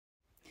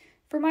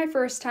For my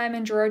first time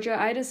in Georgia,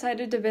 I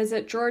decided to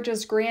visit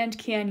Georgia's Grand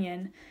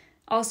Canyon,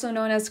 also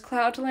known as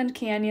Cloudland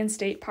Canyon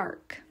State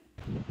Park.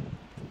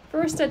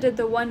 First, I did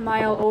the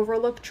 1-mile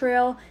Overlook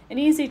trail, an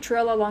easy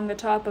trail along the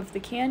top of the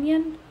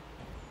canyon.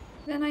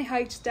 Then I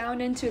hiked down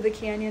into the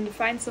canyon to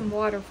find some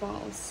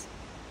waterfalls.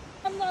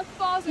 Hemlock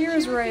Falls.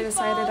 Here's where I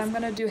decided I'm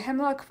going to do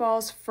Hemlock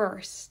Falls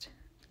first.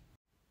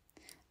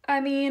 I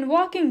mean,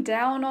 walking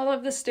down all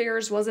of the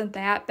stairs wasn't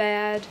that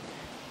bad.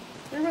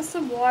 There was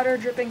some water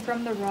dripping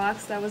from the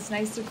rocks that was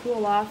nice to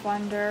cool off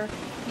under.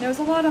 And there was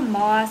a lot of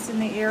moss in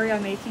the area,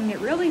 making it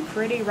really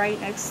pretty right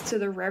next to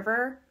the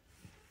river.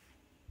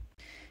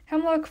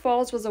 Hemlock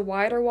Falls was a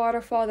wider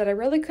waterfall that I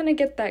really couldn't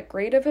get that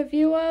great of a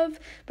view of,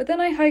 but then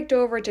I hiked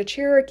over to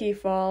Cherokee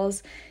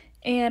Falls,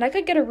 and I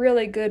could get a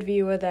really good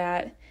view of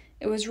that.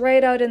 It was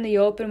right out in the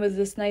open with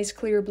this nice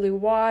clear blue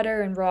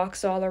water and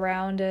rocks all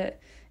around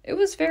it. It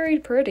was very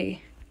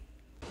pretty.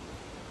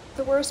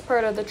 The worst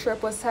part of the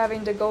trip was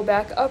having to go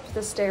back up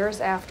the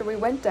stairs after we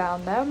went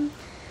down them.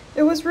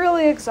 It was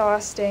really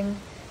exhausting,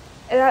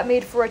 and that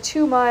made for a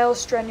 2-mile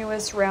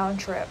strenuous round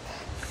trip.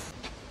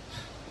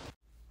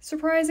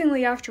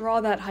 Surprisingly, after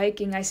all that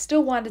hiking, I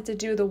still wanted to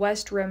do the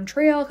West Rim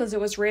Trail because it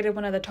was rated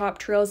one of the top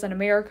trails in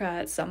America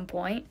at some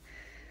point.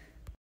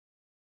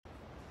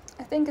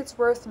 I think it's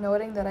worth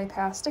noting that I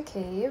passed a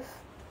cave.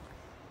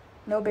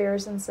 No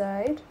bears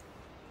inside.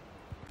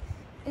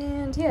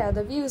 And yeah,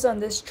 the views on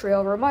this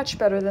trail were much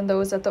better than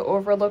those at the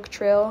Overlook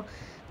Trail.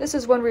 This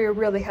is one where you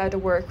really had to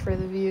work for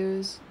the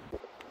views.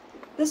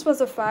 This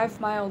was a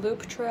 5-mile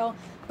loop trail,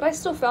 but I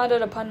still found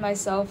it upon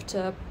myself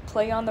to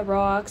play on the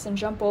rocks and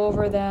jump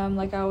over them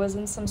like I was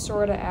in some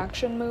sort of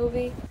action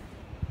movie.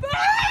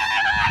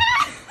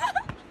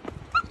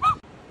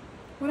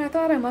 When I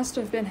thought I must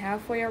have been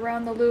halfway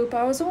around the loop,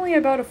 I was only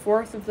about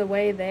 1/4 of the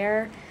way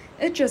there.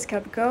 It just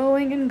kept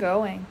going and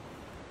going.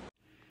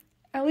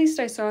 At least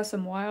I saw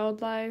some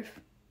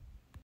wildlife.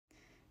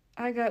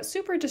 I got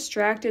super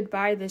distracted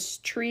by this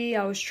tree.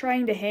 I was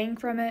trying to hang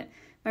from it.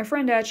 My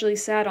friend actually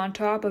sat on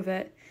top of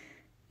it.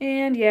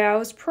 And yeah, it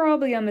was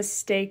probably a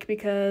mistake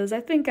because I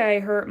think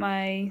I hurt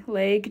my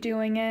leg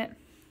doing it.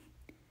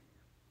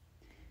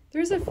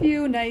 There's a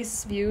few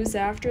nice views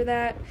after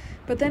that,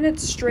 but then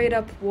it's straight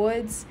up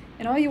woods,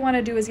 and all you want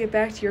to do is get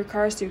back to your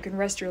car so you can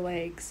rest your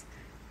legs.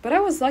 But I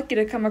was lucky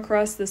to come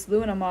across this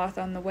Luna moth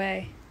on the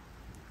way.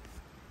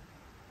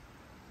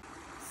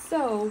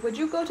 So, would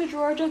you go to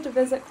Georgia to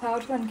visit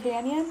Cloudland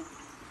Canyon?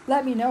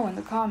 Let me know in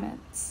the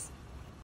comments.